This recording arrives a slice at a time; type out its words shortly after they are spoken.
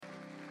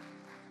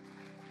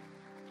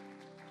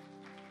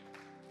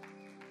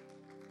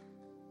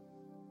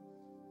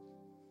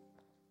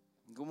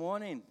Good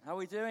morning. How are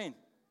we doing?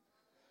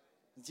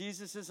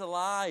 Jesus is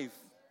alive.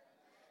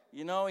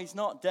 You know, he's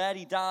not dead.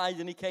 He died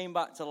and he came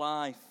back to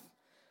life.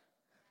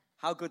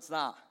 How good's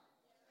that?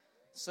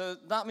 So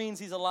that means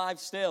he's alive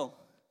still.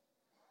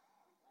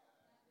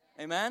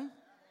 Amen?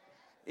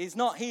 He's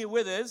not here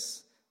with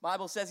us.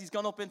 Bible says he's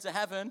gone up into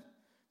heaven,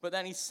 but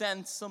then he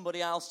sent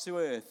somebody else to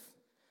earth,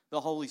 the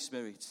Holy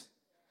Spirit.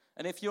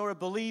 And if you're a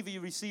believer,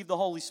 you receive the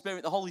Holy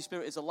Spirit. The Holy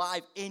Spirit is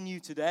alive in you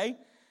today.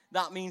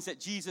 That means that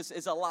Jesus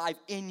is alive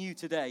in you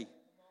today.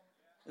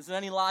 Is there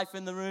any life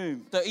in the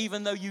room? That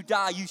even though you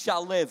die, you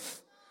shall live.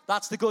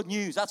 That's the good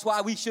news. That's why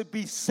we should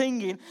be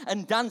singing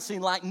and dancing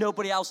like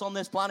nobody else on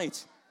this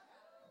planet.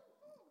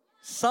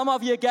 Some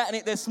of you are getting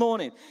it this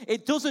morning.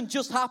 It doesn't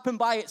just happen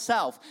by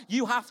itself.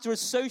 You have to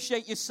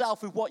associate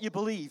yourself with what you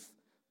believe.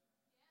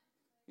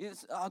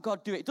 Oh,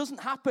 God, do it. It doesn't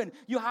happen.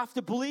 You have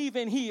to believe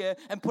in here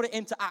and put it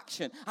into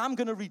action. I'm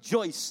going to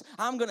rejoice.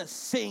 I'm going to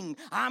sing.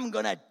 I'm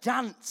going to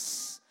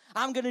dance.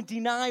 I'm going to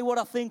deny what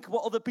I think,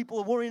 what other people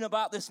are worrying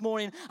about this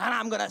morning, and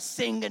I'm going to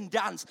sing and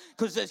dance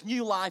because there's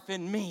new life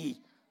in me.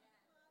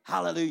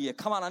 Hallelujah.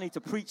 Come on, I need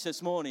to preach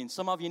this morning.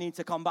 Some of you need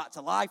to come back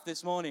to life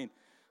this morning.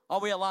 Are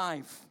we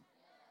alive?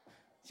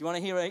 Do you want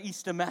to hear an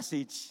Easter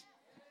message?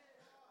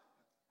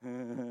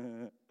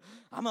 I'm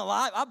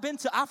alive. I've been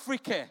to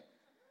Africa,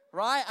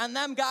 right? And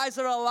them guys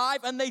are alive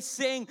and they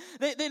sing.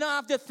 They don't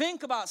have to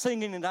think about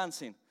singing and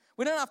dancing.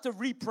 We don't have to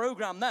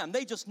reprogram them.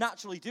 They just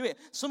naturally do it.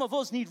 Some of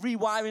us need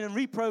rewiring and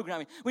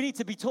reprogramming. We need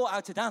to be taught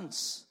how to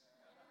dance.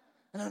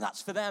 And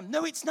that's for them.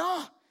 No, it's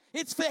not.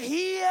 It's for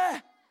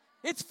here.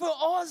 It's for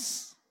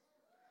us.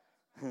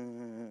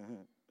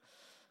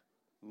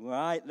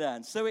 Right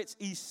then. So it's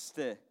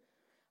Easter.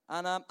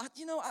 And,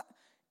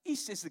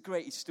 Easter is the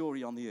greatest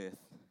story on the earth.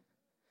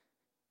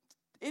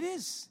 It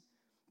is.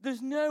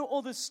 There's no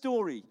other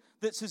story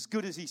that's as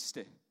good as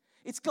Easter.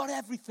 It's got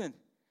everything.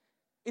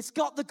 It's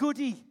got the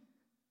goodie.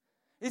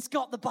 It's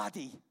got the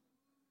baddie.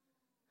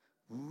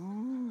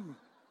 Ooh.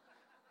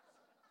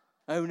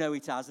 Oh, no,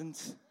 it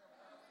hasn't.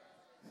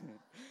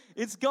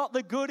 It's got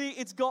the goodie.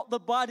 It's got the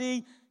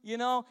baddie. You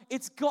know,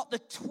 it's got the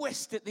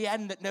twist at the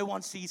end that no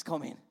one sees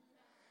coming.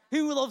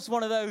 Who loves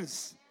one of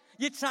those?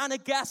 You're trying to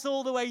guess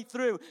all the way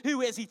through.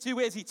 Who is he? Who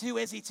is he? Who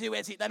is he? Who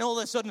is he? Then all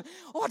of a sudden,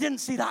 I didn't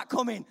see that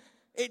coming.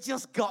 It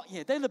just got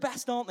you. They're the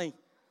best, aren't they?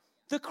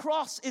 The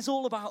cross is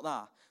all about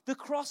that. The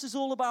cross is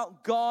all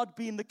about God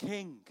being the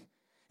king.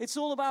 It's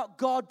all about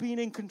God being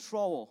in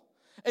control.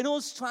 And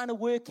us trying to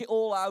work it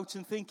all out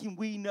and thinking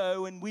we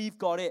know and we've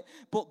got it,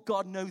 but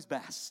God knows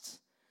best.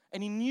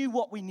 And he knew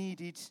what we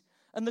needed.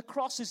 And the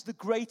cross is the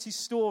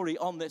greatest story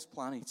on this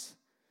planet.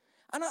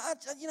 And,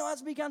 as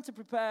I began to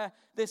prepare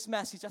this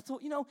message, I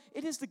thought,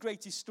 it is the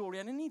greatest story.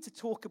 And I need to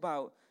talk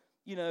about,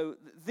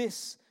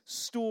 this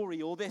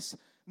story or this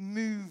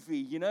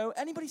movie,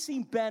 Anybody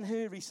seen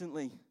Ben-Hur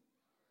recently?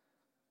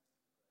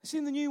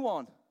 Seen the new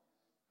one?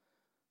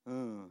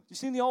 You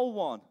seen the old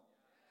one?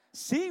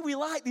 See, we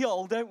like the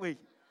old, don't we?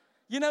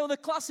 The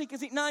classic,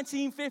 is it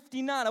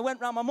 1959? I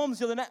went round my mum's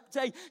the other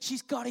day.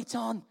 She's got it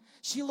on.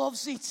 She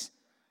loves it.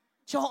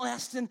 Charlton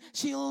Heston,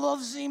 she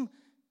loves him.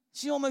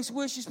 She almost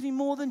worships me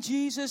more than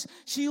Jesus.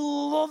 She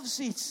loves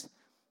it.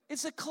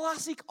 It's a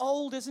classic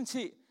old, isn't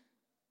it?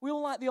 We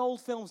all like the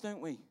old films,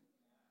 don't we?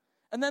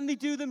 And then they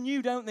do them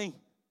new, don't they?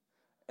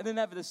 And they're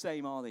never the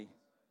same, are they?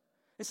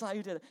 It's like,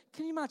 who did it?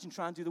 Can you imagine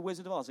trying to do The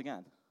Wizard of Oz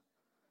again?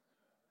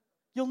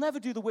 You'll never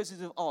do The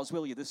Wizard of Oz,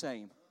 will you, the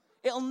same?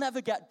 It'll never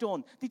get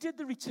done. They did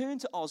the Return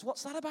to Oz.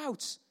 What's that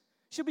about?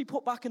 Should be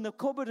put back in the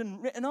cupboard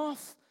and written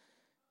off.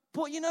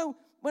 But,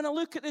 when I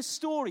look at this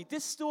story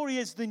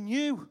is the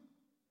new.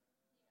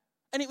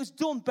 And it was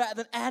done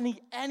better than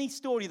any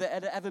story that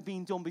had ever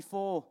been done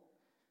before.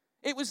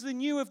 It was the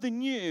new of the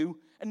new,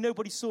 and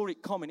nobody saw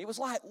it coming. It was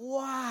like,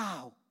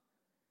 wow.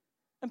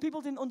 And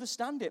people didn't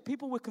understand it.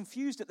 People were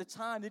confused at the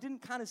time. They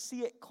didn't kind of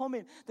see it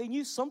coming. They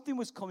knew something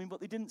was coming, but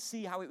they didn't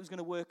see how it was going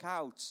to work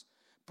out.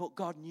 But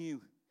God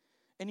knew.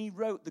 And he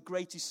wrote the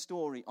greatest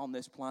story on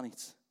this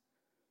planet.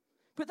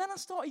 But then I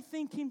started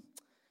thinking,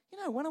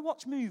 when I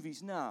watch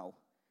movies now,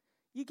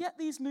 you get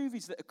these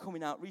movies that are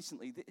coming out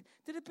recently.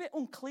 They're a bit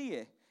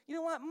unclear.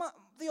 Like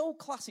the old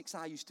classics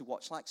I used to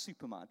watch, like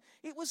Superman.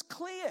 It was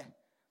clear.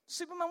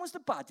 Superman was the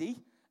baddie,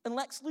 and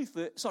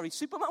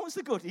Superman was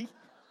the goodie.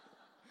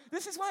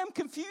 This is why I'm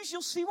confused.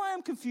 You'll see why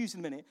I'm confused in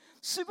a minute.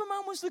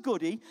 Superman was the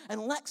goodie, and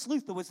Lex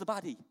Luthor was the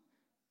baddie.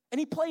 And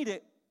he played a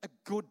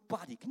good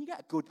baddie. Can you get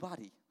a good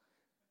baddie?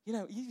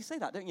 You say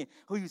that, don't you?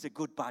 Oh, he was a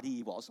good baddie,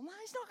 he was. I'm like,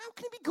 he's not. How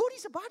can he be good?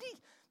 He's a baddie.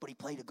 But he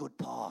played a good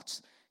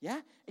part.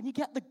 Yeah? And you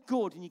get the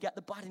good, and you get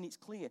the bad, and it's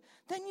clear.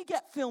 Then you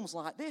get films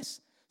like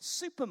this.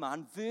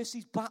 Superman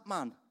versus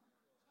Batman.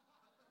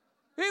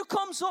 Who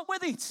comes up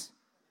with it?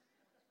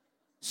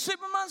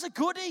 Superman's a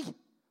goodie.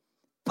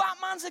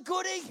 Batman's a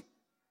goodie.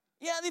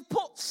 Yeah, they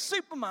put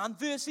Superman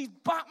versus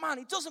Batman.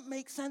 It doesn't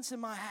make sense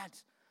in my head.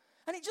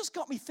 And it just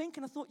got me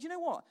thinking. I thought, you know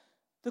what?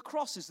 The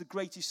cross is the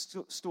greatest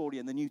story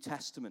in the New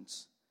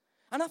Testament.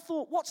 And I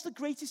thought, what's the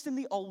greatest in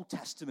the Old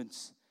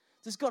Testament?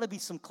 There's got to be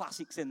some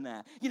classics in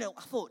there.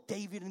 I thought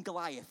David and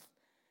Goliath.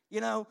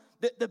 You know,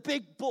 the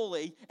big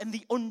bully and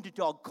the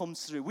underdog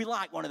comes through. We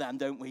like one of them,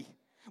 don't we?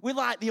 We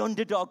like the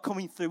underdog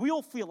coming through. We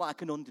all feel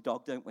like an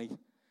underdog, don't we?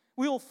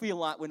 We all feel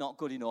like we're not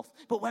good enough.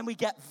 But when we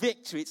get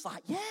victory, it's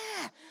like, yeah,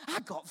 I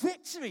got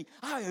victory.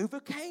 I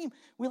overcame.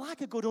 We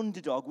like a good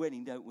underdog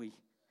winning, don't we?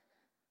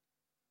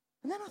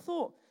 And then I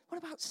thought, what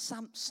about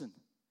Samson?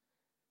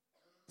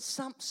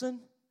 Samson,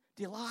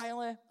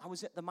 Delilah. I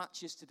was at the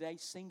match yesterday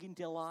singing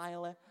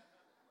Delilah.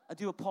 I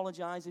do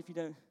apologize if you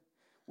don't.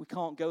 We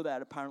can't go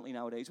there apparently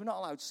nowadays. We're not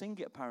allowed to sing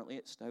it apparently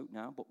at Stoke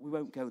now, but we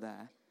won't go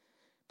there.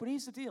 But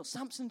here's the deal.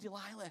 Samson,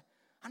 Delilah.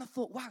 And I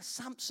thought, wow,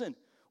 Samson,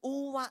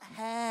 all that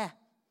hair.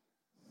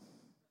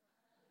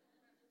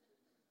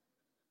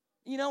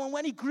 You know, and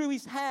when he grew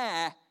his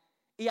hair,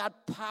 he had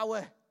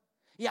power.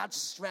 He had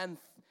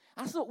strength.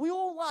 And I thought, we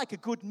all like a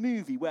good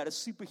movie where a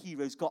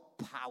superhero's got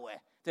power,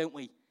 don't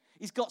we?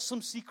 He's got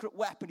some secret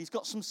weapon. He's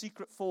got some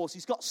secret force.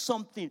 He's got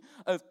something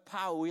of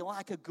power. We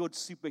like a good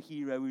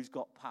superhero who's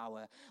got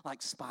power,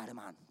 like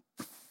Spider-Man.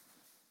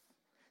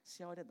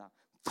 See how I did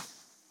that?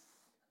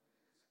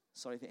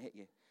 Sorry if it hit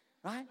you,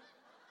 right?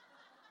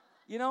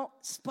 You know,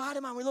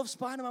 Spider-Man, we love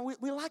Spider-Man.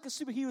 We like a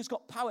superhero who's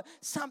got power.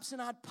 Samson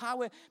had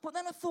power. But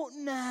then I thought,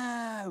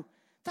 no,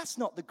 that's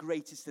not the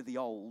greatest of the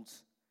old.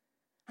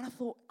 And I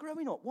thought,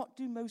 growing up, what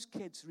do most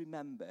kids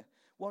remember?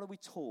 What are we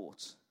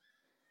taught?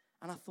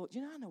 And I thought,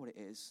 I know what it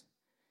is.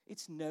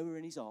 It's Noah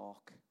and his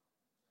ark.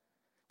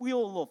 We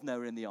all love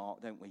Noah and the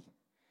ark, don't we?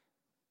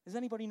 Has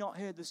anybody not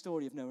heard the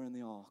story of Noah and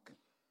the ark?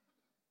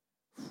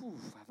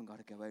 I haven't got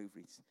to go over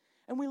it.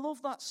 And we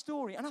love that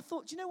story. And I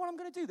thought, do you know what I'm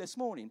going to do this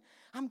morning?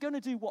 I'm going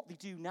to do what they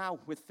do now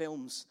with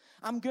films.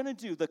 I'm going to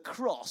do the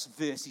cross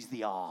versus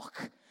the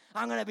ark.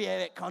 I'm going to be a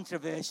bit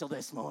controversial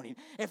this morning.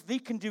 If they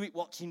can do it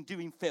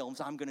doing films,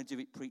 I'm going to do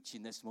it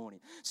preaching this morning.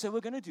 So we're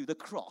going to do the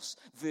cross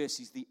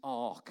versus the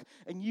ark.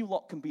 And you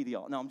lot can be the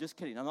ark. No, I'm just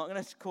kidding. I'm not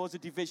going to cause a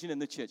division in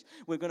the church.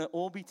 We're going to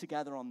all be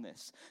together on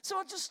this. So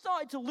I just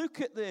started to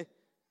look at the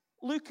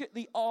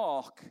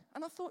ark.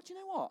 And I thought, you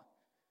know what?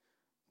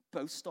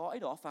 Both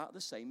started off out of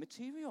the same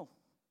material.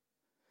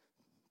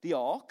 The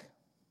ark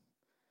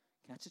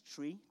gets a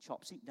tree,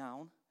 chops it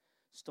down,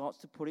 starts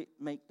to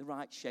make the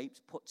right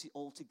shapes, puts it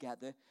all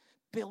together,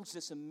 builds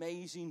this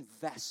amazing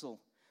vessel,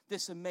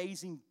 this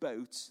amazing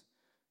boat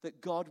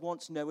that God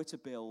wants Noah to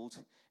build,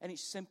 and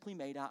it's simply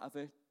made out of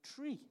a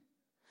tree.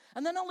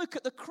 And then I look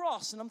at the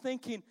cross, and I'm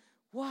thinking,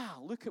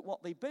 wow, look at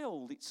what they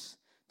build. It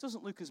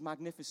doesn't look as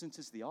magnificent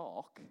as the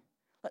ark.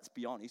 Let's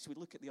be honest. We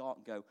look at the ark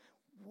and go,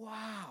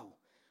 wow,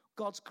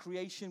 God's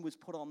creation was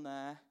put on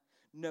there.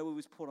 Noah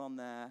was put on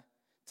there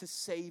to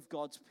save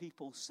God's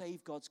people,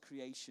 save God's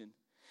creation.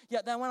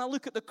 Yet then when I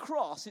look at the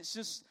cross, it's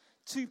just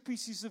two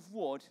pieces of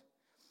wood,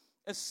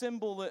 a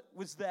symbol that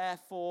was there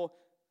for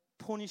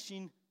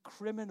punishing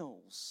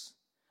criminals.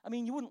 I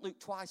mean, you wouldn't look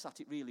twice at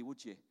it really,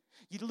 would you?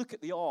 You'd look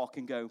at the ark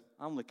and go,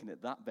 I'm looking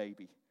at that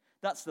baby.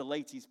 That's the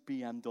latest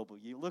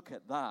BMW. Look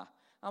at that.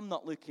 I'm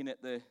not looking at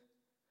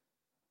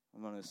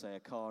I'm going to say a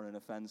car and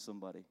offend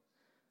somebody.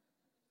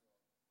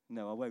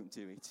 No, I won't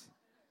do it.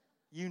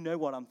 You know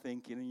what I'm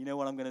thinking, and you know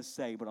what I'm going to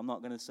say, but I'm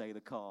not going to say the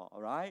car, all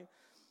right?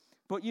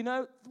 But,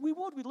 we'd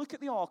look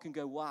at the ark and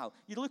go, wow.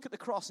 You'd look at the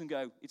cross and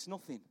go, it's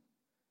nothing.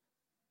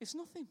 It's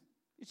nothing.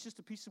 It's just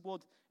a piece of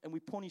wood, and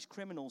we punish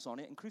criminals on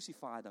it and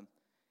crucify them.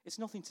 It's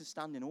nothing to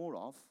stand in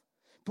awe of.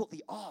 But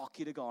the ark,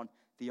 you'd have gone,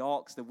 the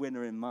ark's the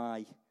winner in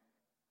my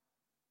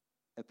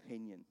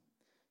opinion.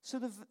 So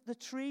the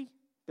tree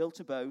built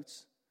a boat,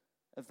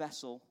 a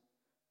vessel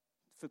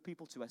for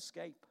people to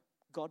escape.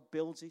 God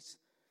builds it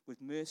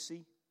with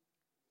mercy.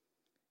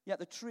 Yet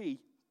the tree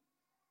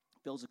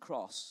builds a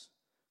cross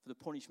for the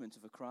punishment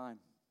of a crime.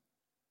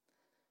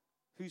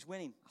 Who's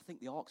winning? I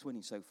think the ark's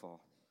winning so far.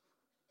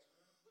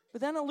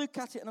 But then I look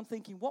at it and I'm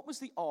thinking, what was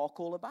the ark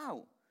all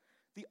about?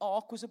 The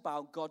ark was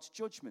about God's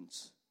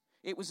judgment.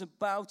 It was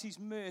about his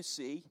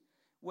mercy,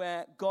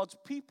 where God's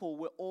people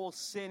were all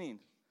sinning.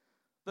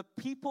 The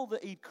people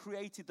that he'd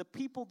created, the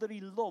people that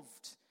he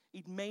loved,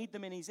 he'd made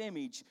them in his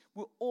image,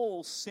 were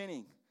all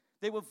sinning.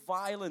 They were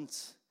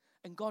violent,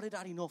 and God had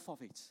had enough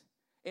of it.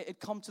 It had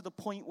come to the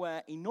point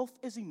where enough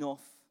is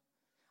enough.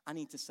 I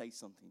need to say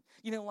something.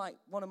 Like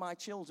one of my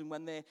children,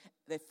 when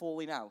they're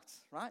falling out,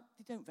 right?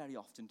 They don't very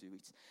often do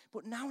it.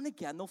 But now and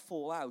again, they'll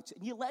fall out.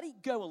 And you let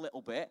it go a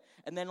little bit,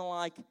 and then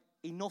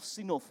enough's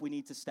enough, we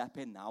need to step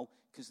in now,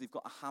 because they've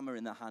got a hammer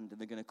in their hand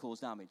and they're going to cause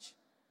damage.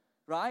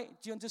 Right?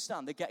 Do you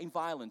understand? They're getting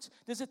violent.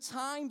 There's a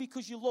time,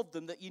 because you love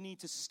them, that you need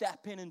to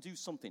step in and do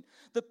something.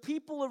 The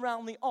people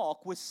around the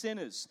ark were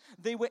sinners.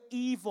 They were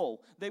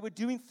evil. They were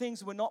doing things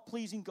that were not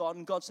pleasing God.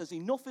 And God says,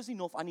 enough is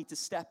enough. I need to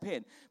step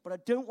in. But I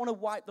don't want to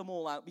wipe them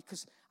all out,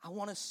 because I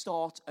want to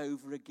start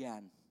over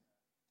again.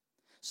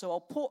 So I'll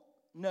put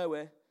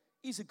Noah,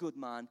 he's a good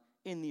man,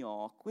 in the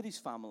ark with his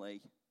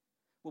family.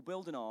 We'll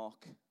build an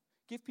ark.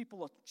 Give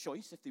people a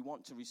choice. If they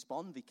want to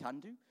respond, they can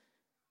do.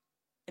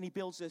 And he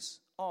builds this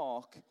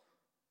ark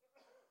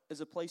as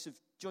a place of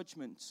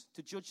judgment,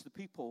 to judge the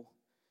people,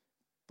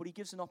 but he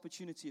gives an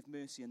opportunity of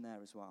mercy in there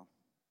as well.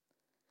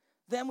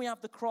 Then we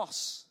have the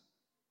cross,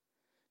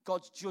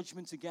 God's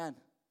judgment again.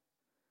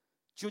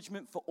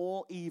 Judgment for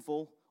all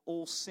evil,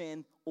 all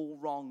sin, all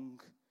wrong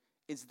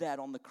is there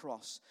on the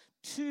cross.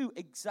 Two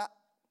exact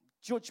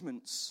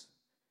judgments,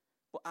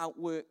 but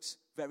outworked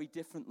very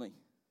differently.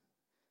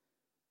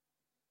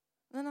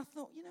 And then I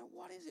thought,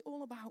 what is it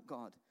all about,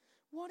 God?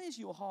 What is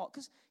your heart?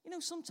 Because,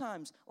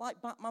 sometimes,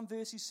 like Batman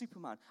versus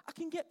Superman, I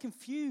can get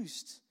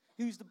confused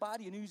who's the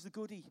baddie and who's the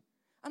goodie.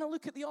 And I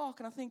look at the ark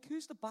and I think,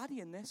 who's the baddie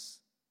in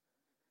this?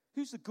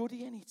 Who's the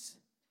goodie in it?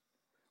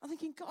 I'm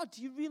thinking, God,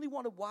 do you really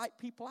want to wipe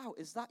people out?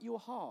 Is that your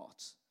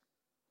heart?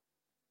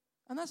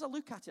 And as I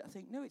look at it, I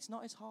think, no, it's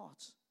not his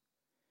heart.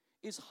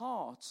 His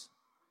heart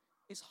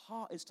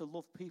is to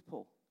love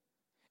people.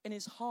 And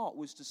his heart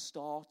was to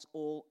start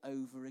all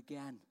over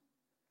again.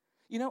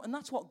 And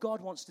that's what God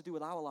wants to do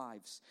with our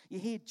lives. You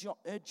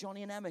heard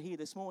Johnny and Emma here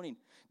this morning.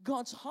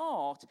 God's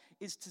heart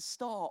is to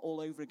start all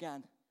over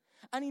again.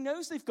 And he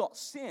knows they've got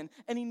sin,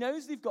 and he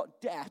knows they've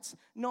got debt,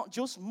 not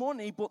just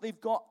money, but they've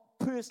got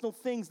personal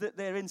things that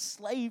they're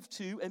enslaved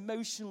to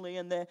emotionally,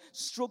 and they're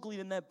struggling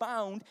and they're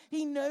bound.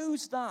 He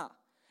knows that.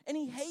 And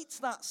he hates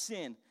that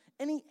sin.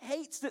 And he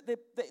hates that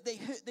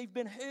they've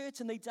been hurt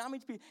and they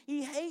damage people.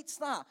 He hates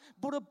that.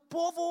 But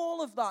above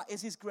all of that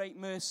is his great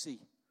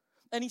mercy.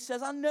 And he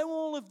says, I know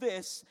all of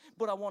this,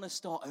 but I want to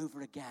start over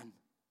again.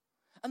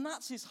 And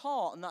that's his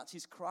heart and that's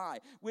his cry.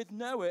 With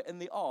Noah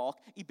and the ark,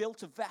 he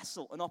built a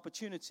vessel, an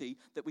opportunity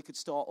that we could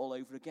start all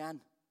over again.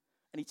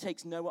 And he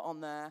takes Noah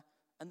on there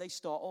and they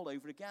start all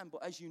over again.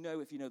 But as you know,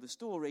 if you know the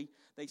story,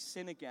 they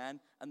sin again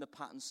and the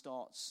pattern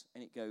starts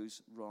and it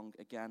goes wrong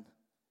again.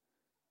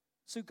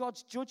 So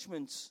God's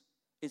judgment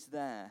is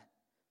there,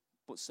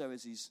 but so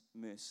is his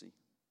mercy.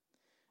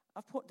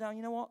 I've put down,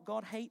 you know what?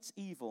 God hates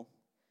evil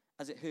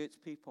as it hurts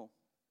people.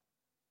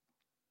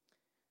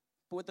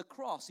 But with the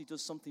cross, he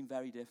does something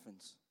very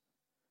different.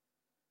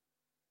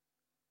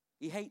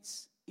 He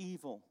hates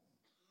evil,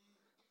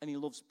 and he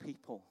loves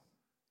people.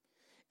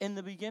 In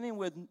the beginning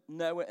with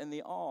Noah and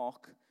the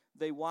ark,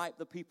 they wiped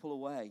the people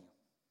away.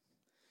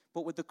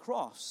 But with the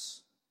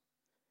cross,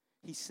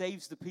 he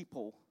saves the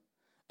people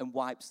and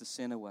wipes the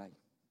sin away.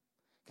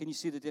 Can you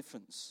see the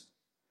difference?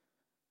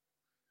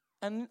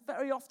 And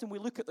very often we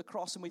look at the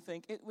cross and we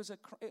think it was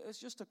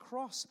just a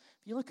cross.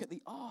 If you look at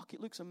the ark, it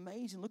looks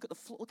amazing. Look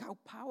how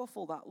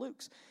powerful that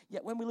looks.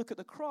 Yet when we look at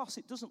the cross,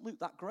 it doesn't look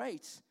that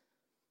great.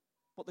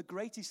 But the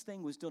greatest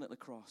thing was done at the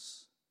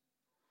cross.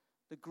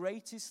 The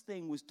greatest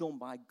thing was done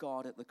by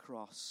God at the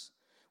cross,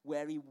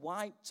 where he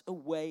wiped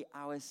away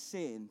our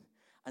sin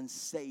and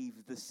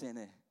saved the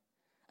sinner.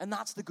 And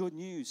that's the good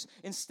news.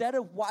 Instead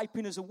of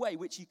wiping us away,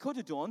 which he could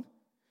have done,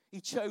 he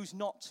chose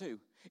not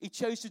to. He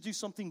chose to do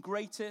something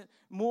greater,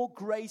 more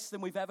grace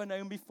than we've ever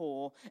known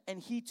before,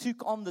 and he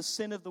took on the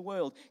sin of the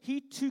world.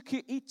 He took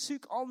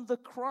on the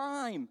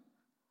crime.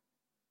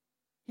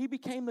 He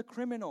became the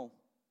criminal.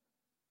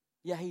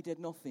 Yeah, he did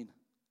nothing.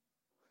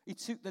 He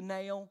took the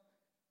nail.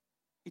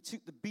 He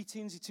took the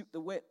beatings. He took the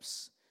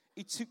whips.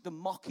 He took the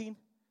mocking.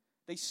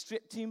 They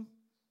stripped him.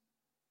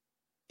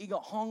 He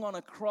got hung on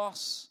a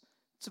cross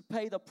to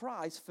pay the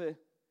price for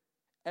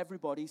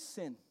everybody's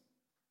sin.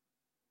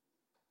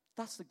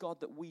 That's the God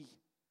that we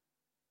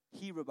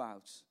hear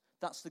about.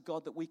 That's the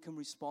God that we can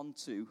respond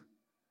to.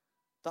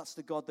 That's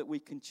the God that we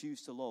can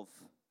choose to love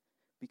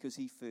because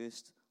he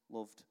first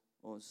loved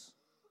us.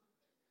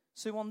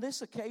 So on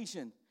this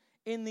occasion,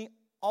 in the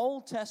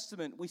Old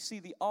Testament, we see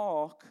the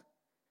ark,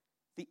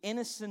 the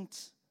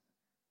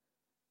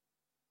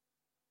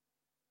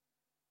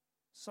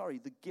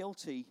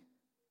guilty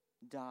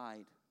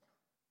died.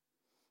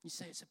 You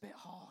say it's a bit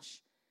harsh.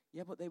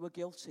 Yeah, but they were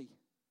guilty.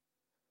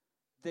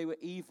 They were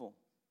evil.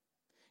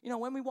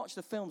 When we watch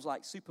the films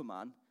like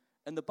Superman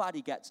and the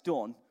baddie gets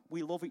done,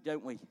 we love it,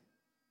 don't we?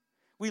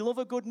 We love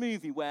a good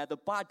movie where the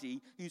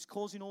baddie who's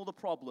causing all the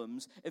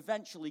problems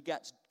eventually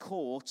gets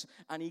caught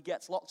and he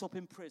gets locked up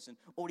in prison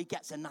or he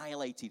gets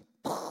annihilated.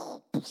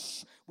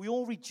 We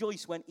all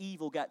rejoice when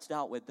evil gets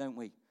dealt with, don't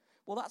we?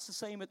 Well, that's the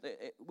same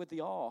with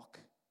the ark.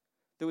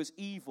 There was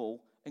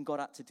evil and God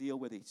had to deal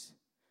with it.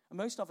 And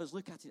most of us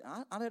look at it,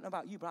 I don't know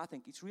about you, but I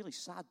think it's really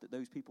sad that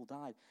those people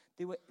died.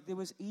 There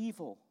was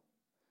evil.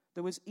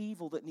 There was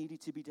evil that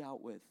needed to be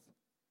dealt with.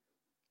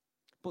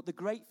 But the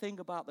great thing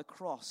about the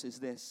cross is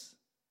this.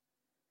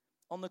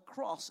 On the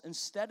cross,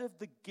 instead of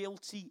the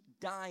guilty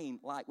dying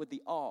like with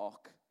the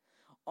ark,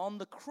 on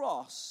the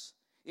cross,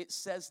 it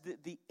says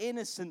that the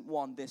innocent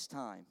one this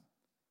time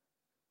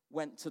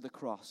went to the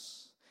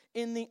cross.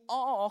 In the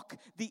ark,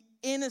 the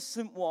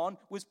innocent one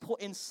was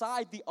put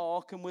inside the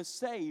ark and was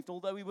saved,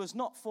 although he was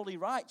not fully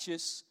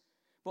righteous,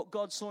 but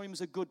God saw him as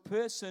a good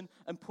person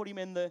and put him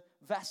in the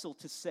vessel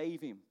to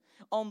save him.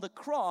 On the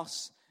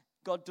cross,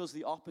 God does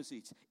the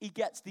opposite. He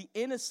gets the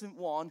innocent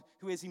one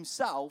who is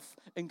himself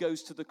and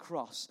goes to the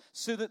cross.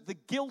 So that the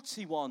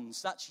guilty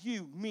ones, that's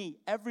you, me,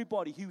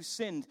 everybody who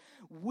sinned,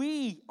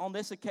 we on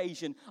this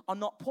occasion are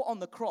not put on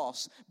the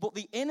cross, but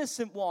the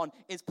innocent one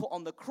is put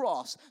on the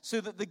cross so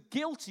that the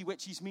guilty,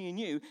 which is me and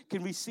you,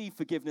 can receive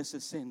forgiveness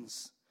of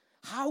sins.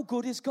 How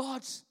good is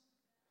God?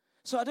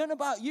 So I don't know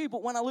about you,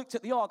 but when I looked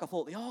at the ark, I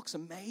thought, the ark's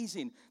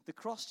amazing. The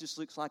cross just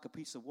looks like a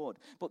piece of wood.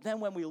 But then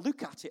when we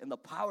look at it and the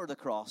power of the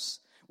cross,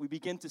 we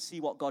begin to see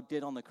what God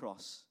did on the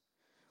cross.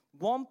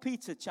 1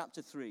 Peter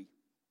chapter 3,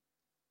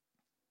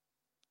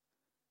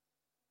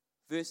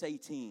 verse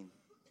 18,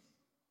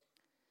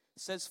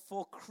 says,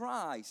 for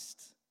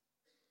Christ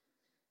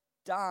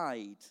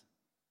died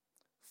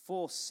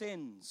for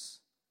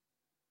sins.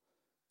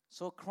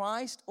 So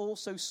Christ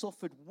also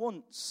suffered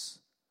once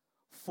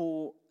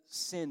for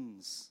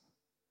sins,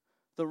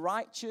 the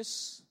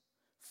righteous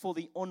for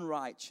the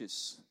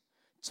unrighteous,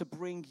 to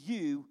bring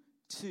you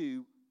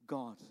to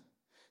God.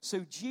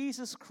 So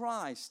Jesus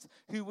Christ,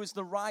 who was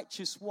the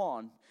righteous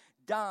one,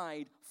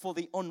 died for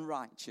the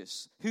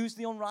unrighteous. Who's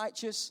the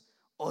unrighteous?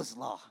 Us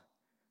lot.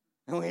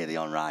 And we're the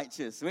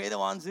unrighteous. We're the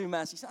ones who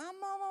mess. You say, I'm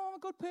a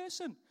good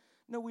person.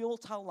 No, we all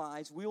tell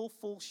lies. We all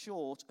fall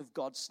short of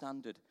God's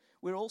standard.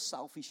 We're all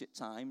selfish at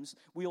times.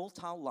 We all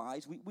tell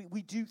lies.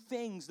 We do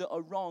things that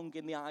are wrong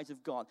in the eyes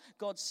of God.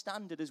 God's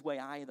standard is way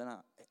higher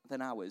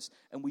than ours,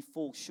 and we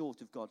fall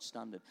short of God's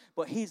standard.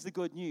 But here's the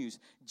good news.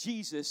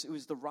 Jesus, who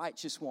is the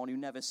righteous one who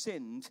never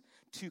sinned,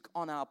 took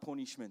on our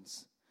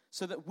punishments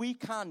so that we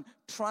can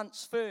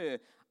transfer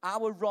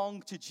our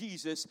wrong to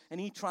Jesus, and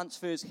he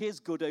transfers his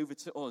good over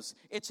to us.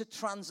 It's a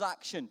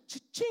transaction.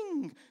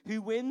 Cha-ching!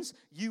 Who wins?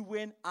 You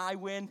win, I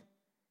win.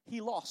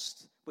 He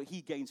lost, but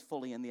he gains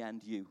fully in the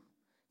end, you.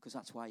 Because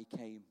that's why he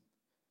came.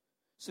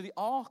 So the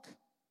ark,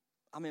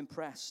 I'm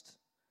impressed,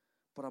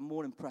 but I'm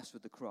more impressed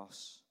with the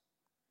cross.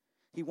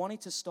 He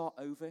wanted to start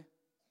over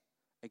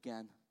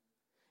again.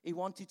 He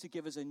wanted to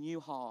give us a new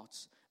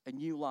heart, a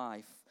new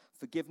life,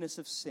 forgiveness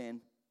of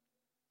sin.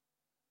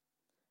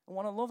 And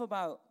what I love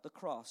about the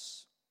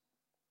cross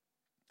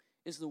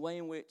is the way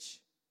in which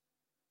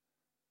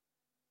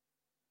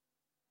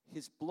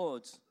his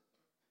blood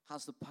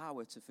has the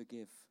power to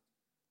forgive.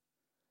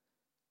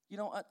 You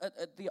know,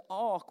 at the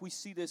ark, we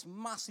see this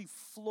massive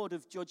flood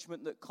of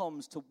judgment that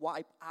comes to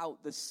wipe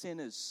out the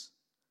sinners.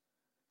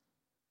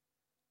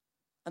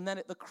 And then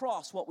at the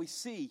cross, what we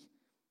see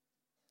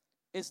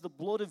is the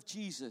blood of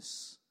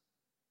Jesus,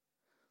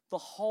 the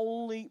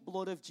holy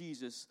blood of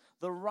Jesus,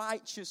 the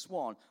righteous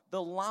one,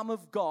 the Lamb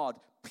of God,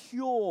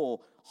 pure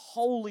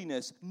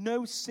holiness,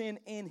 no sin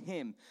in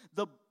him.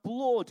 The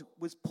blood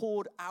was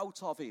poured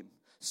out of him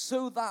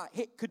so that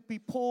it could be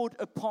poured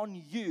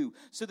upon you,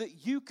 so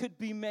that you could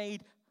be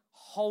made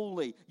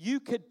holy, you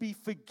could be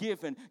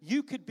forgiven,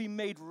 you could be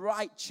made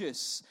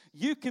righteous,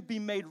 you could be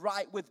made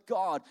right with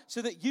God,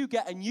 so that you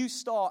get a new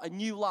start, a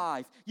new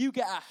life, you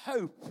get a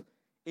hope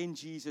in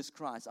Jesus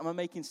Christ. Am I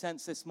making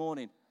sense this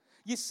morning?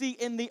 You see,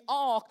 in the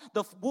ark,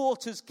 the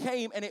waters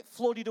came and it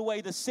flooded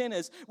away the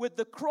sinners. With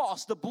the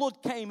cross, the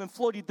blood came and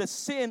flooded the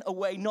sin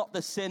away, not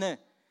the sinner.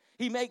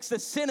 He makes the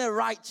sinner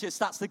righteous.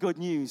 That's the good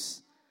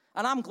news.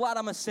 And I'm glad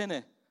I'm a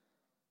sinner.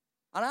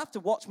 And I have to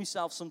watch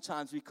myself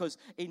sometimes, because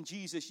in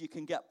Jesus you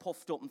can get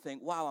puffed up and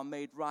think, wow, I'm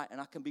made right, and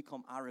I can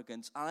become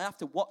arrogant. And I have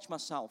to watch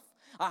myself.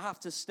 I have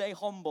to stay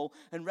humble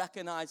and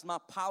recognize my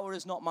power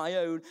is not my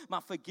own, my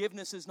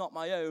forgiveness is not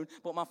my own,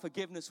 but my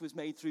forgiveness was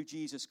made through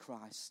Jesus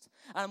Christ.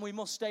 And we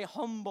must stay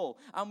humble,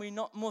 and we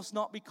must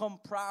not become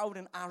proud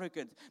and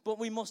arrogant, but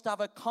we must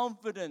have a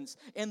confidence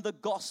in the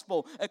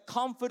gospel, a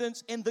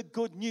confidence in the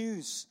good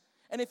news.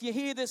 And if you're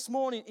here this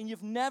morning and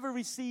you've never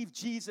received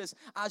Jesus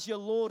as your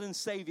Lord and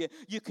Savior,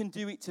 you can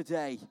do it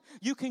today.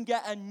 You can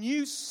get a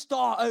new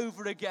start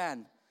over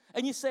again.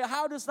 And you say,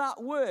 how does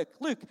that work?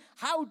 Look,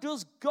 how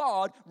does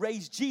God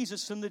raise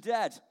Jesus from the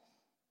dead?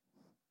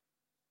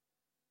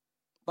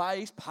 By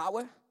his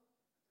power.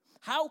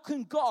 How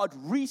can God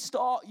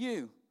restart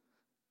you?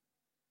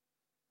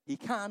 He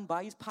can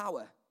by his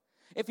power.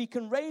 If he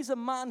can raise a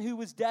man who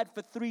was dead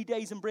for 3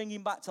 days and bring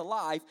him back to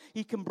life,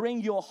 he can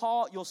bring your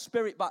heart, your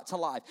spirit back to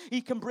life.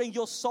 He can bring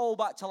your soul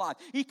back to life.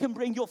 He can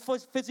bring your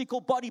physical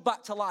body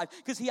back to life,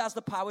 because he has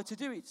the power to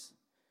do it.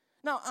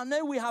 Now, I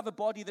know we have a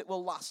body that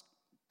will last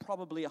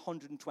probably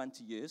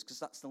 120 years, because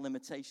that's the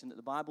limitation that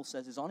the Bible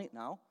says is on it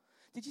now.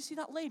 Did you see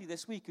that lady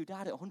this week who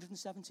died at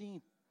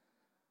 117?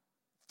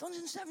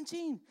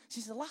 117.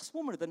 She's the last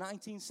woman of the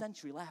 19th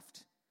century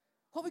left.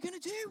 What are we going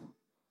to do?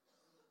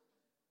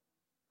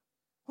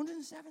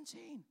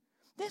 117.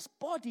 This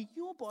body,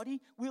 your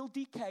body, will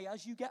decay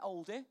as you get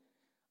older,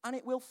 and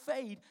it will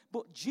fade,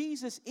 but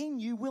Jesus in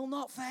you will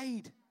not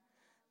fade.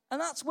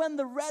 And that's when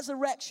the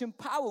resurrection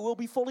power will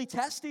be fully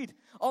tested,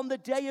 on the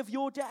day of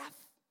your death.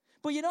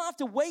 But you don't have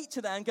to wait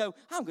to then go,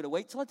 I'm going to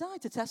wait till I die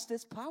to test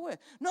this power.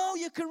 No,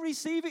 you can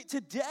receive it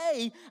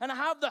today and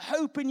have the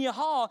hope in your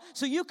heart,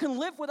 so you can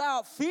live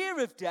without fear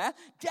of death.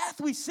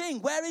 Death, we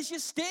sing, where is your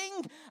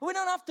sting? We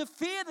don't have to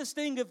fear the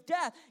sting of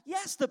death.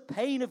 Yes, the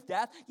pain of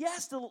death.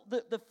 Yes,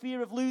 the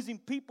fear of losing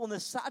people and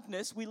the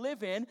sadness we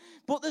live in.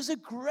 But there's a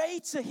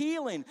greater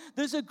healing.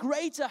 There's a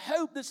greater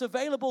hope that's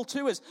available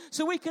to us.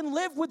 So we can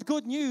live with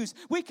good news.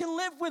 We can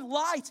live with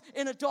light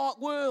in a dark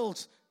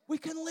world. We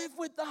can live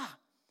with that.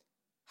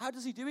 How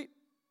does he do it?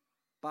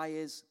 By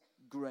his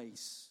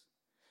grace.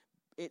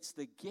 It's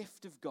the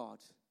gift of God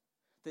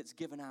that's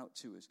given out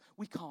to us.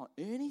 We can't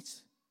earn it.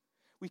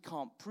 We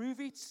can't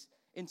prove it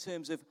in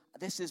terms of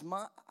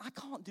I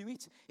can't do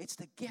it. It's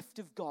the gift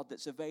of God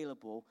that's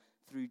available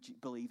through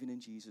believing in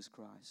Jesus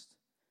Christ.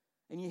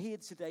 And you're here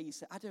today, you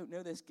say, I don't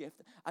know this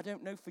gift. I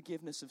don't know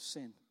forgiveness of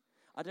sin.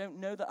 I don't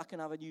know that I can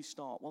have a new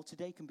start. Well,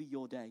 today can be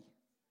your day.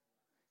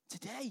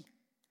 Today.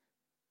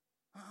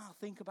 I'll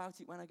think about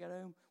it when I get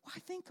home. Why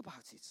think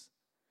about it?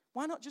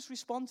 Why not just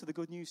respond to the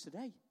good news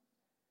today?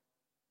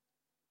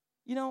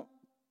 You know,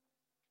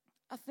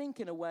 I think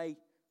in a way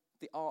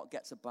the art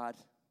gets a bad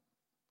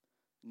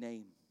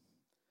name.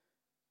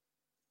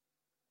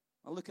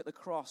 I look at the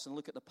cross and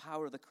look at the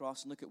power of the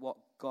cross and look at what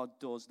God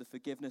does, the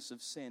forgiveness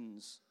of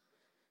sins.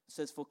 It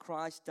says, for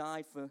Christ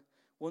died for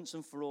once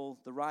and for all,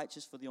 the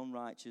righteous for the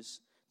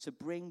unrighteous, to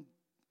bring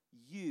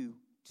you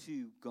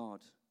to God.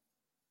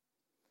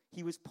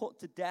 He was put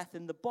to death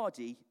in the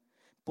body,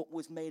 but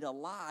was made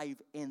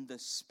alive in the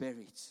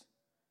spirit.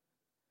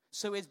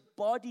 So his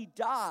body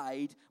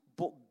died,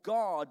 but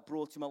God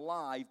brought him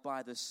alive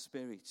by the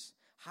Spirit.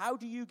 How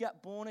do you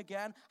get born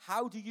again?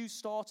 How do you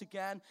start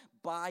again?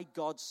 By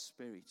God's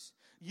Spirit.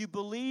 You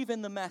believe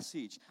in the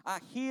message. I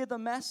hear the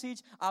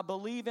message. I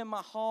believe in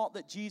my heart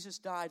that Jesus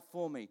died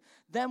for me.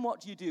 Then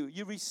what do?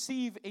 You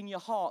receive in your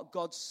heart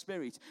God's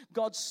Spirit.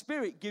 God's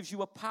Spirit gives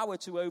you a power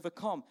to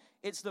overcome.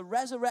 It's the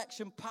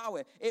resurrection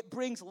power. It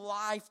brings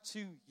life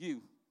to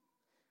you.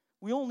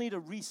 We all need a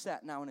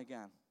reset now and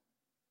again,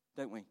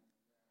 don't we?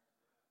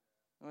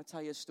 I'm going to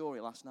tell you a story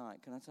last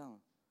night. Can I tell them?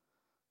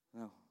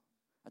 No.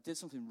 I did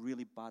something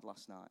really bad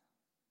last night.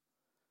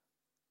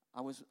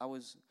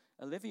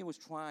 Olivia was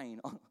trying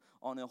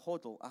on a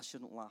huddle. I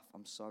shouldn't laugh.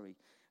 I'm sorry.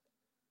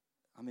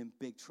 I'm in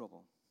big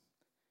trouble.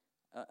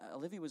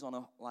 Olivia was on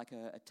a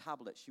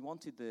tablet. She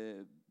wanted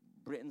the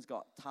Britain's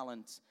Got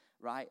Talent,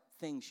 right,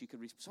 thing she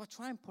could read. So I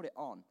try and put it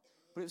on.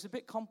 But it was a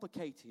bit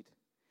complicated.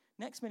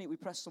 Next minute, we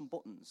press some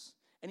buttons,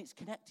 and it's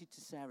connected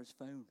to Sarah's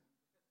phone.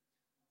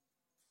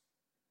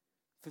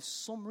 For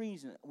some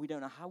reason, we don't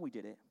know how we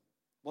did it.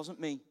 Wasn't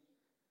me.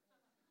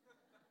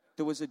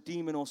 There was a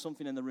demon or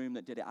something in the room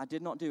that did it. I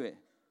did not do it.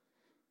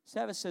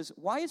 Sarah says,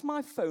 why is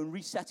my phone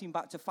resetting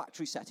back to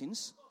factory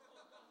settings?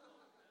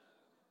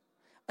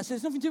 I said,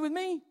 it's nothing to do with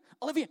me.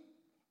 Olivia.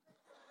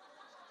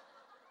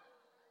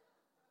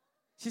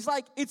 She's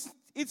like, it's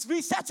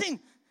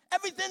resetting.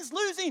 Everything's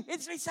losing.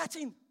 It's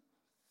resetting.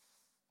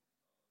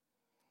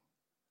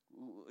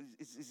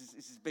 This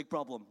is a big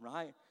problem,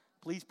 right?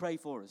 Please pray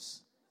for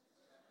us.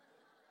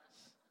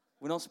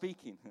 We're not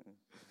speaking.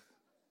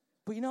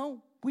 But you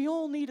know, we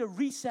all need a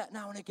reset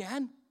now and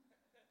again.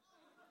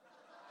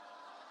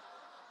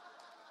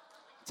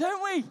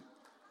 Don't we?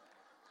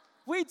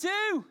 We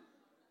do.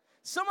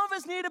 Some of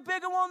us need a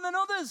bigger one than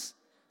others.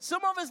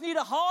 Some of us need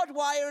a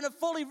hardwire and a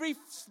fully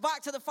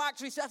back to the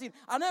factory setting.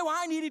 I know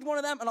I needed one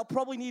of them, and I'll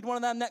probably need one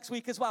of them next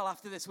week as well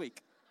after this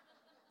week.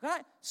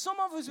 Right? Some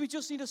of us, we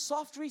just need a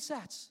soft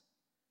reset.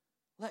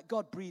 Let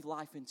God breathe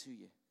life into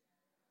you.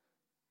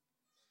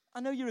 I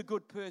know you're a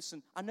good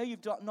person. I know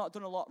you've not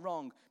done a lot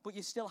wrong, but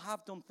you still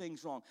have done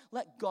things wrong.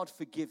 Let God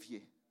forgive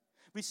you.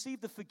 Receive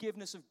the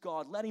forgiveness of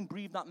God. Let him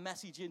breathe that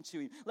message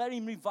into you. Let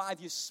him revive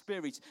your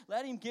spirit.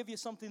 Let him give you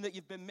something that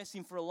you've been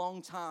missing for a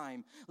long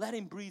time. Let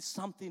him breathe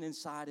something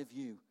inside of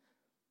you.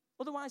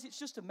 Otherwise, it's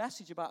just a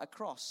message about a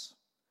cross,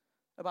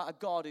 about a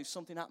God who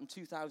something happened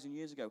 2,000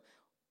 years ago.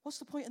 What's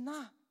the point in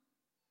that?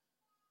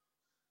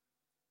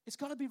 It's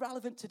got to be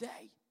relevant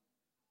today.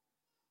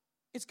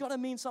 It's got to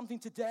mean something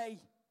today.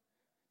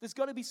 There's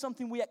got to be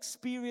something we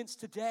experience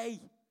today.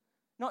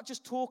 Not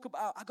just talk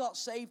about, I got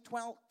saved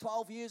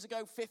 12 years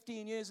ago,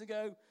 15 years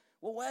ago.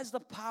 Well, where's the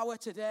power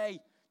today?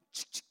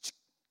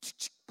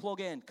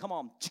 Plug in. Come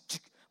on.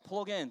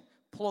 Plug in.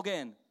 Plug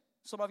in.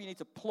 Some of you need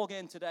to plug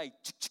in today.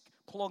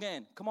 Plug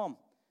in. Come on.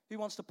 Who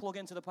wants to plug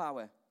into the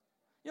power?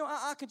 You know,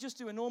 I could just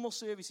do a normal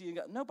service here and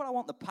go, no, but I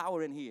want the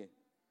power in here.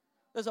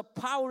 There's a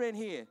power in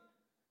here.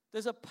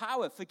 There's a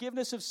power.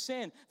 Forgiveness of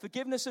sin.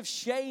 Forgiveness of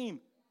shame.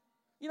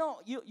 You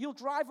know, you'll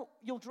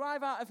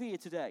drive out of here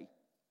today.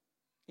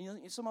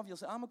 And some of you will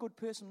say, I'm a good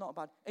person, not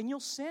bad. And you'll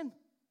sin.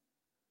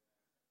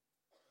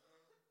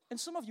 And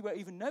some of you won't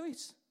even know it.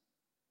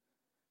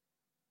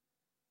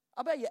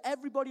 I bet you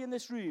everybody in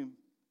this room,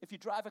 if you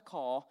drive a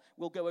car,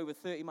 will go over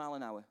 30 miles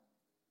an hour.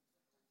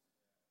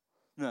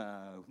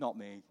 No, not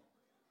me.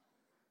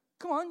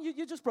 Come on,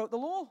 you just broke the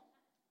law.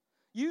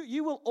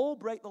 You will all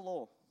break the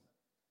law.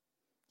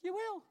 You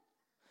will.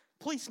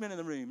 Policemen in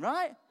the room,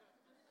 right?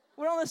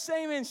 We're on the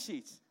same in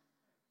sheet.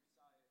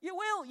 You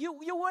will.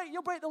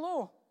 You'll break the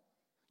law.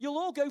 You'll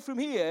all go from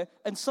here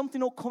and something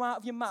will come out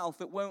of your mouth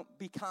that won't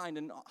be kind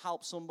and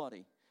help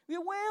somebody.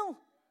 You will.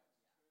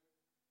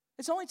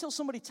 It's only until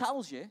somebody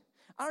tells you.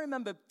 I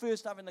remember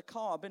first having the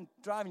car. I've been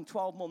driving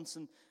 12 months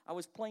and I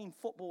was playing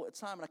football at the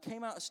time and I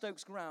came out of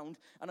Stokes Ground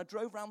and I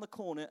drove around the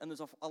corner and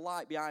there's a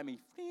light behind me.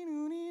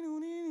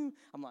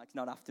 I'm like, it's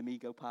not after me,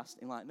 go past.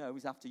 He's like, no,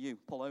 he's after you,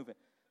 pull over.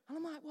 And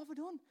I'm like, what have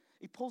I done?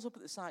 He pulls up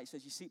at the side, he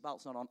says, your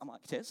seatbelt's not on. I'm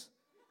like, it is.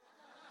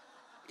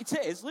 It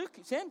is, look,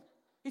 it's in.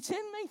 It's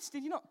in, mate,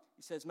 did you not?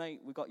 He says,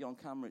 mate, we've got you on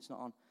camera, it's not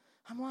on.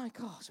 I'm like,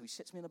 oh, so he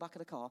sits me in the back of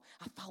the car.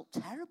 I felt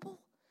terrible.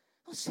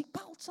 I Oh,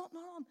 seatbelt's not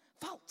on.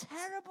 Felt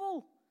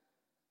terrible.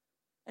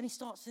 And he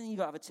starts saying, you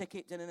got to have a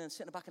ticket, and then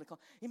sit in the back of the car.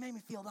 It made me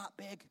feel that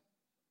big.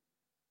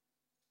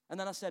 And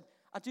then I said,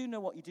 I do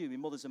know what you do. Your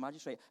mother's a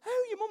magistrate.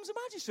 Oh, your mum's a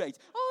magistrate.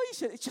 Oh, you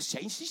said, it just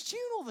changed his tune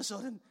all of a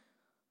sudden.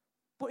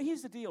 But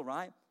here's the deal,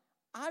 right?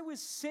 I was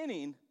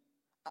sinning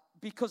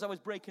because I was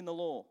breaking the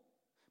law.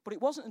 But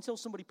it wasn't until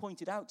somebody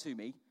pointed out to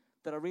me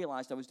that I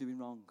realized I was doing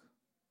wrong.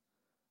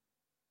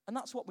 And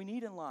that's what we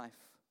need in life.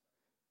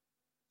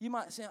 You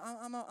might say,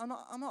 I'm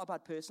not a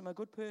bad person, I'm a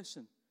good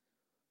person.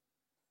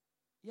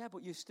 Yeah,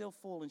 but you're still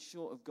falling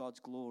short of God's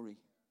glory.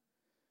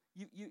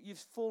 You've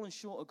fallen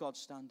short of God's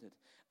standard.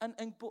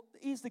 But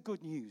here's the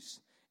good news.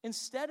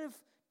 Instead of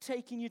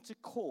taking you to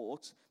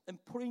court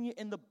and putting you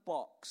in the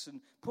box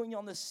and putting you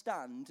on the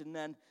stand and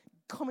then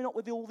coming up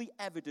with all the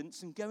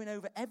evidence and going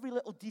over every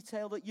little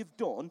detail that you've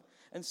done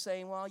and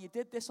saying, well, you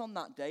did this on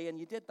that day and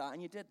you did that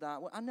and you did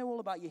that. Well, I know all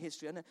about your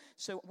history.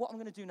 So what I'm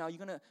going to do now,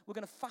 we're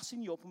going to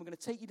fasten you up and we're going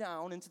to take you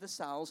down into the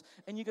cells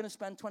and you're going to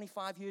spend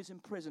 25 years in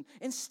prison.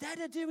 Instead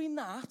of doing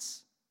that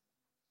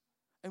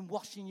and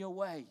washing your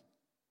way,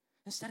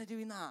 instead of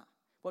doing that,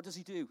 what does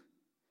he do?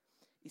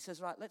 He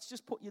says, right, let's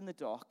just put you in the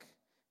dock.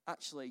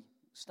 Actually,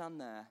 stand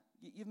there.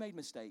 You've made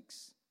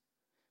mistakes,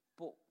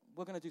 but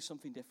we're going to do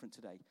something different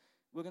today.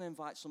 We're going to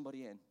invite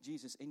somebody in.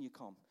 Jesus, in you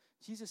come.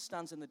 Jesus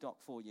stands in the dock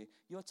for you.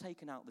 You're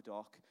taken out the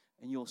dock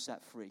and you're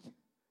set free.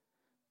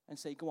 And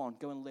say, go on,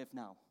 go and live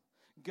now.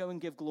 Go and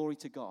give glory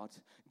to God.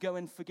 Go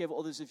and forgive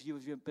others if you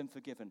have been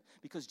forgiven,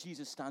 because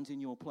Jesus stands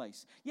in your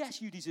place.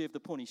 Yes, you deserve the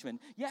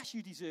punishment. Yes,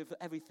 you deserve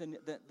everything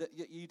that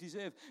you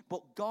deserve.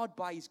 But God,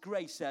 by his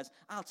grace, says,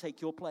 I'll take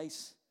your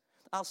place.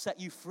 I'll set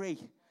you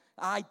free.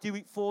 I do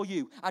it for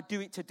you. I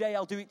do it today.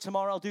 I'll do it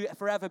tomorrow. I'll do it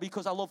forever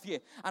because I love you.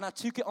 And I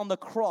took it on the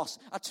cross.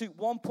 I took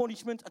one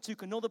punishment. I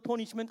took another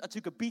punishment. I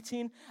took a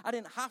beating. I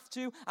didn't have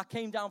to. I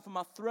came down from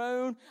my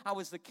throne. I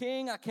was the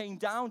king. I came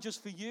down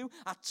just for you.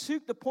 I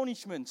took the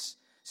punishments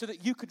so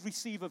that you could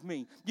receive of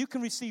me. You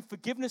can receive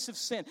forgiveness of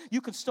sin. You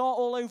can start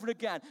all over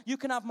again. You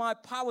can have my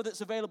power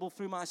that's available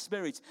through my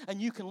spirit. And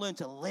you can learn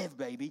to live,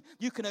 baby.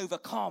 You can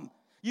overcome.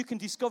 You can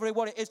discover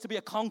what it is to be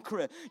a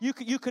conqueror. You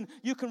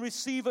can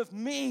receive of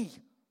me.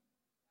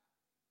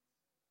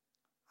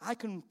 I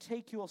can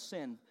take your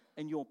sin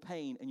and your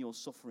pain and your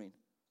suffering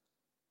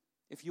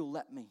if you'll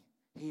let me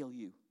heal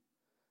you,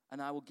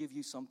 and I will give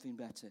you something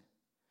better.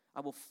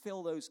 I will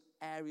fill those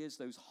areas,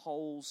 those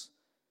holes,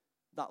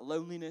 that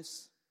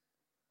loneliness.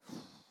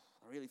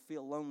 I really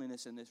feel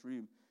loneliness in this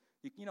room.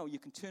 You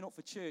can turn up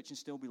for church and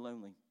still be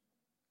lonely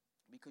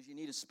because you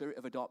need a spirit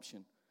of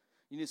adoption.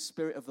 You need a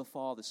spirit of the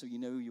Father so you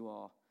know who you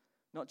are.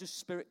 Not just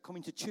spirit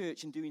coming to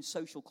church and doing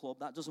social club.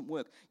 That doesn't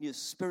work. You need a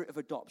spirit of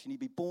adoption. You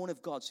need to be born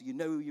of God so you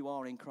know who you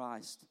are in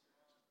Christ.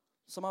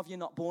 Some of you are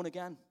not born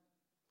again.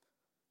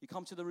 You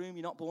come to the room,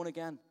 you're not born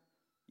again.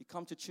 You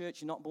come to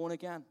church, you're not born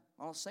again.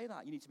 I'll say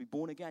that. You need to be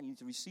born again. You need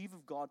to receive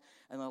of God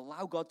and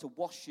allow God to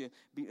wash you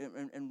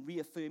and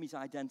reaffirm his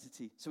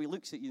identity. So he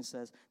looks at you and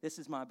says, this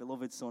is my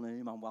beloved son in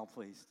whom I'm well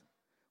pleased.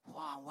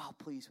 Wow, I'm well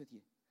pleased with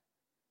you.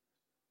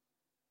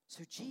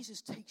 So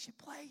Jesus takes your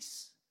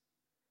place.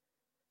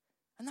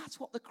 And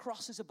that's what the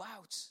cross is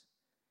about.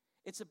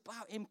 It's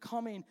about him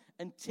coming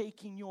and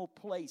taking your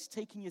place,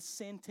 taking your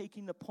sin,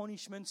 taking the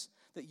punishments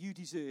that you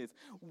deserve,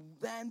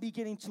 then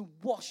beginning to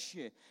wash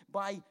you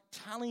by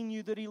telling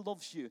you that he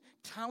loves you,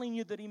 telling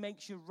you that he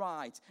makes you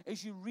right.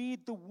 As you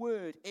read the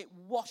word, it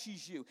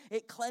washes you.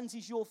 It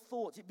cleanses your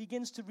thoughts. It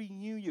begins to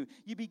renew you.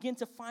 You begin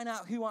to find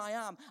out who I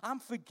am. I'm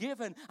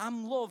forgiven.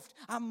 I'm loved.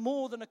 I'm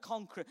more than a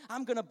conqueror.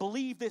 I'm going to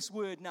believe this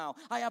word now.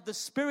 I have the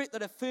Spirit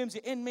that affirms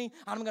it in me,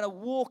 and I'm going to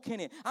walk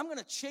in it. I'm going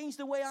to change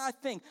the way I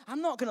think.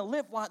 I'm not going to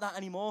live like that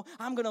anymore.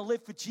 I'm going to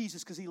live for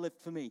Jesus because he lived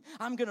for me.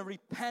 I'm going to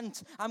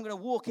repent. I'm going to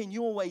walk in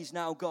your ways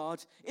now,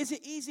 God. Is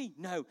it easy?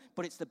 No,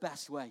 but it's the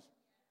best way.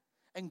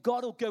 And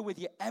God will go with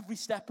you every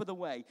step of the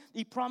way.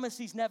 He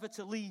promises never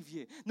to leave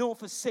you, nor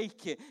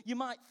forsake you. You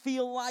might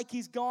feel like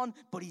he's gone,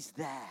 but he's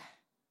there.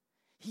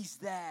 He's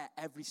there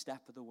every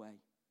step of the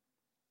way.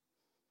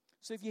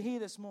 So if you're here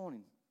this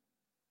morning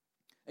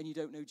and you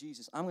don't know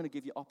Jesus, I'm going to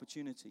give you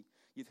opportunity.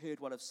 You've heard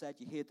what I've said.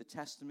 You heard the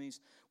testimonies.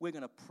 We're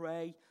going to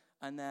pray.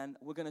 And then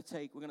we're going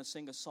to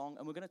sing a song,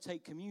 and we're going to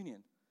take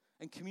communion.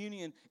 And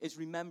communion is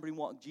remembering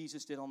what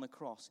Jesus did on the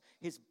cross.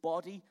 His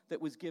body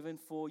that was given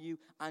for you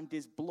and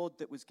his blood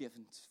that was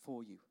given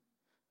for you.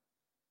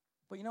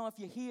 But if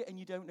you're here and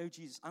you don't know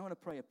Jesus, I'm going to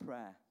pray a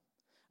prayer.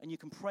 And you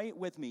can pray it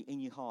with me in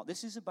your heart.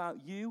 This is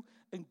about you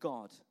and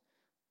God.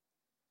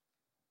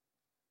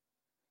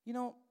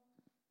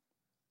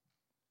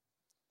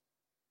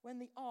 When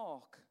the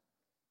ark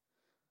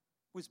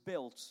was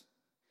built,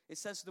 it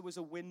says there was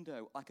a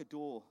window, like a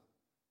door.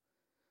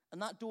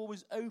 And that door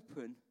was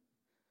open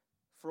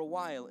for a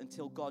while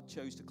until God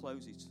chose to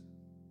close it.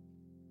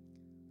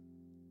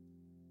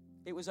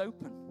 It was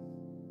open.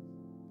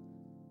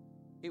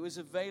 It was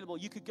available.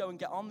 You could go and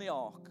get on the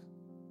ark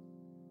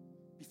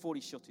before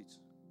he shut it.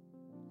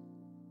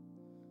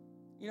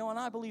 And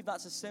I believe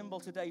that's a symbol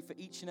today for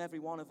each and every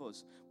one of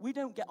us. We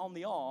don't get on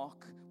the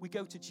ark, we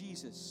go to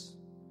Jesus.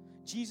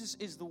 Jesus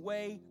is the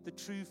way, the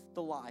truth,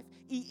 the life.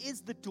 He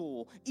is the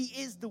door. He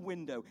is the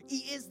window. He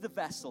is the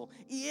vessel.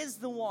 He is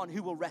the one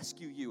who will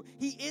rescue you.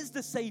 He is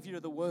the Savior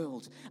of the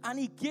world. And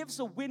he gives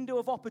a window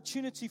of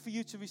opportunity for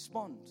you to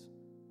respond.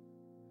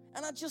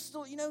 And I just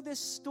thought, this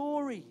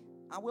story,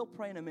 I will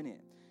pray in a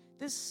minute.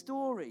 This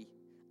story,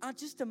 I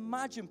just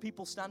imagine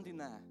people standing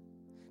there.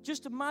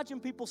 Just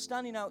imagine people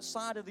standing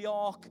outside of the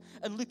ark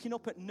and looking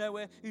up at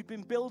Noah, who'd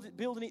been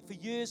building it for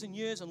years and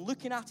years, and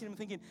looking at him and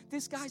thinking,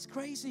 this guy's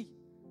crazy.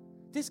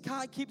 This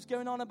guy keeps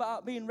going on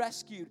about being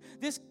rescued.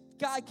 This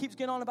guy keeps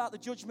going on about the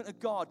judgment of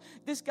God.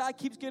 This guy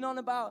keeps going on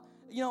about,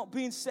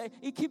 being saved.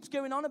 He keeps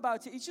going on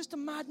about it. He's just a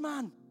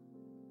madman.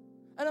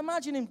 And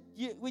imagine him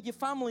with your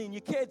family and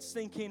your kids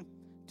thinking,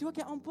 do I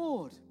get on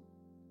board?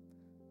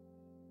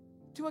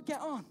 Do I get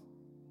on?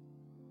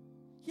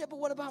 Yeah, but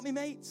what about me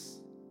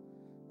mates?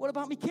 What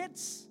about me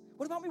kids?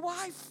 What about my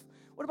wife?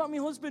 What about my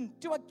husband?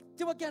 Do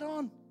I get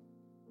on?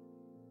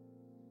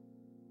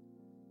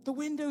 The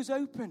window's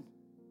open.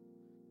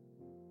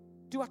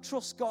 Do I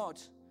trust God?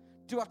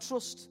 Do I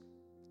trust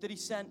that he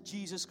sent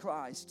Jesus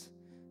Christ?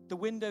 The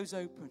window's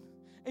open.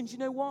 And you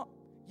know what?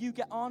 You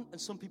get on, and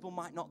some people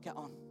might not get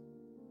on.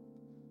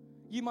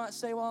 You might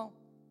say, well,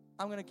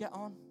 I'm going to get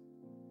on,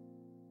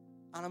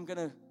 and I'm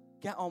going to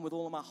get on with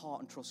all of my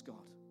heart and trust God.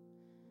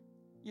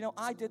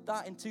 I did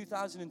that in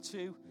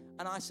 2002,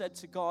 and I said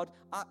to God,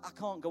 I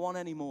can't go on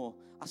anymore.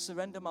 I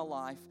surrender my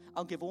life.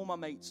 I'll give all my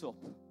mates up.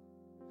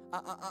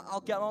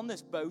 I'll get on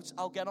this boat.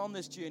 I'll get on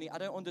this journey. I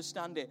don't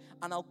understand it.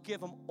 And I'll give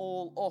them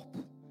all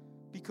up.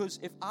 Because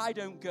if I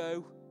don't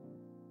go,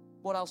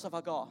 what else have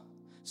I got?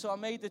 So I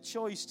made the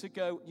choice to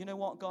go, you know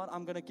what, God,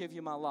 I'm going to give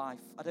you my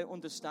life. I don't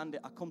understand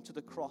it. I come to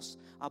the cross.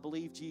 I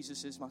believe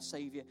Jesus is my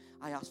Savior.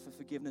 I ask for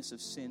forgiveness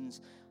of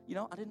sins.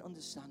 I didn't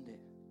understand it.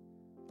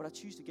 But I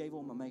choose to give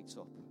all my mates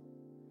up.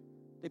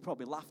 They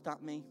probably laughed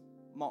at me,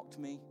 mocked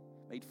me,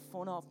 made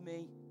fun of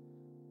me,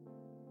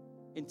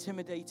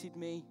 intimidated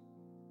me.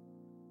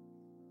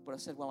 But I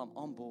said, well, I'm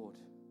on board.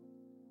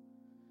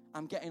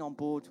 I'm getting on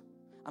board.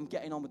 I'm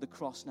getting on with the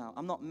cross now.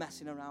 I'm not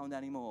messing around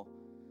anymore.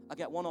 I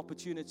get one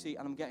opportunity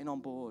and I'm getting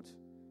on board.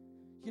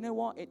 You know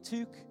what? It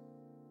took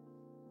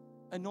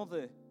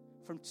another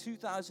from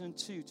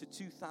 2002 to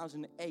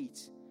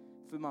 2008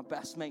 for my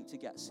best mate to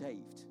get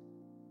saved.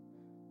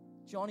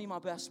 Johnny, my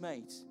best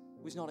mate,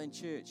 was not in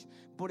church.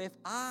 But if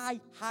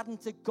I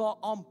hadn't got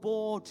on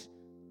board,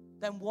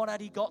 then what had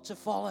he got to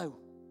follow?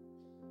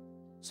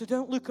 So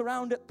don't look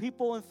around at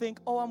people and think,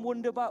 oh, I'm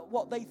wondering about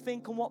what they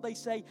think and what they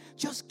say.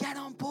 Just get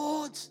on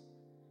board.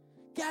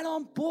 Get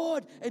on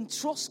board and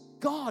trust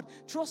God.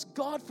 Trust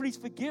God for his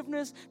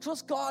forgiveness.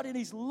 Trust God in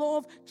his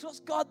love.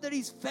 Trust God that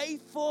he's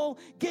faithful.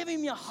 Give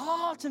him your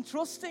heart and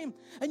trust him.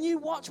 And you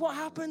watch what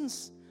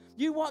happens.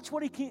 You watch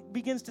what he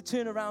begins to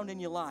turn around in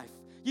your life.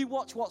 You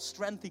watch what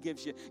strength he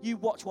gives you. You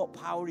watch what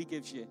power he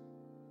gives you.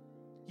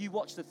 You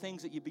watch the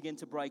things that you begin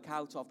to break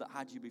out of that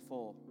had you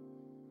before.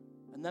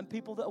 And then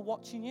people that are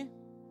watching you,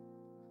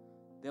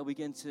 they'll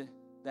begin to,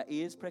 their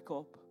ears prick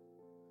up.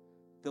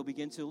 They'll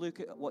begin to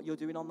look at what you're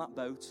doing on that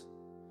boat,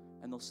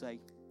 and they'll say,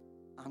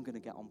 I'm going to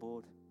get on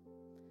board.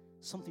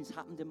 Something's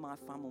happened in my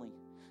family.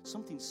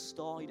 Something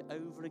started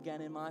over again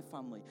in my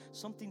family.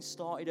 Something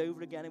started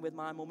over again with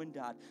my mum and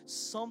dad.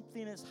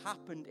 Something has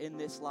happened in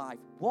this life.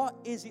 What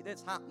is it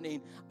that's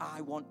happening?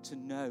 I want to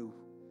know.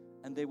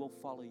 And they will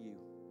follow you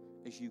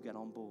as you get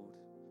on board.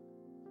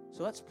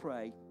 So let's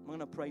pray. I'm going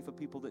to pray for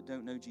people that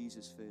don't know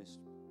Jesus first.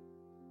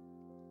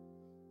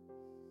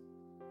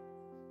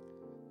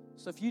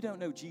 So if you don't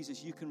know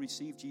Jesus, you can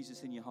receive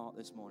Jesus in your heart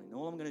this morning.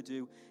 All I'm going to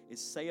do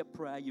is say a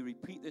prayer. You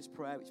repeat this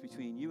prayer. It's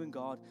between you and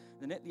God.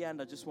 Then at the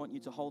end, I just want you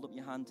to hold up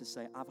your hand to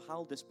say, I've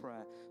held this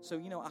prayer. So,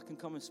 I can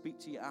come and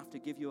speak to you after,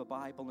 give you a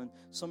Bible and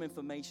some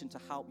information to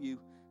help you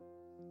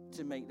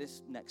to make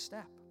this next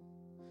step.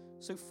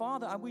 So,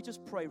 Father, and we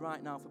just pray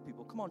right now for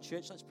people. Come on,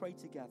 church, let's pray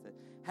together.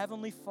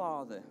 Heavenly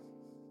Father,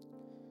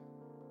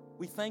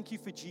 we thank you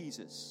for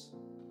Jesus.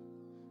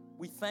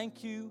 We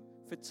thank you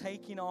for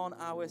taking on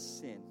our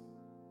sin.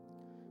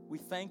 We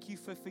thank you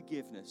for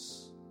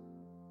forgiveness.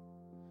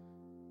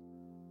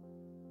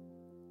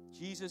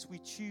 Jesus, we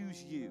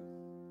choose you.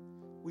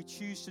 We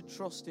choose to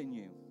trust in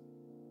you.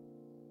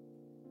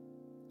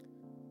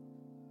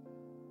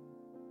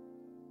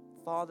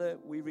 Father,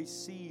 we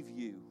receive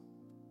you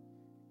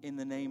in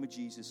the name of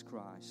Jesus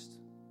Christ.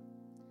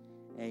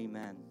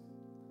 Amen.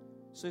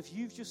 So if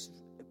you've just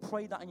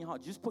prayed that in your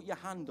heart, just put your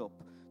hand up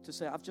to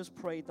say, I've just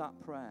prayed that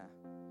prayer.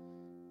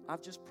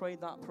 I've just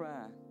prayed that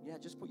prayer. Yeah,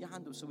 just put your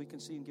hand up so we can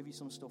see and give you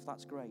some stuff.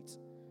 That's great.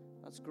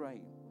 That's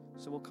great.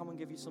 So we'll come and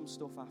give you some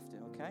stuff after,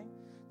 okay?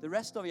 The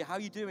rest of you, how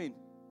are you doing?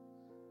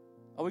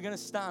 Are we going to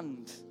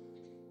stand?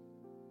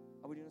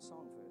 Are we doing a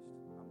song first?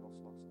 I'm lost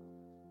now.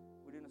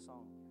 We're doing a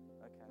song.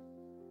 Okay.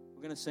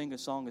 We're going to sing a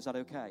song. Is that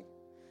okay?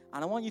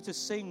 And I want you to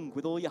sing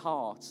with all your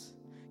heart.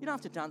 You don't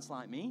have to dance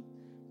like me,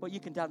 but you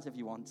can dance if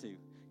you want to.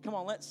 Come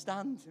on, let's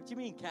stand. What do you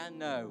mean, Ken?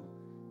 No.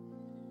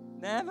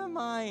 Never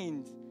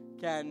mind.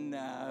 Ken,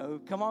 no.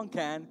 Come on,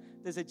 Ken.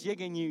 There's a jig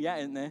in you yet,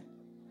 isn't there?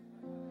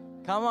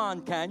 Come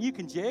on, Ken. You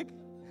can jig.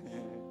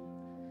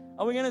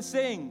 Are we going to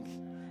sing?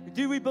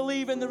 Do we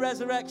believe in the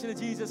resurrection of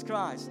Jesus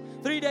Christ?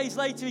 3 days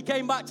later, he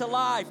came back to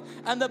life,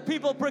 and the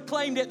people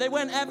proclaimed it. They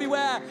went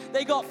everywhere.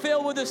 They got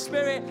filled with the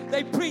Spirit.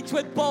 They preached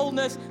with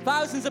boldness.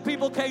 Thousands of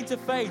people came to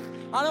faith.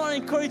 I want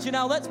to encourage you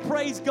now. Let's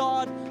praise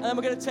God, and then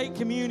we're going to take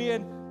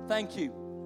communion. Thank you.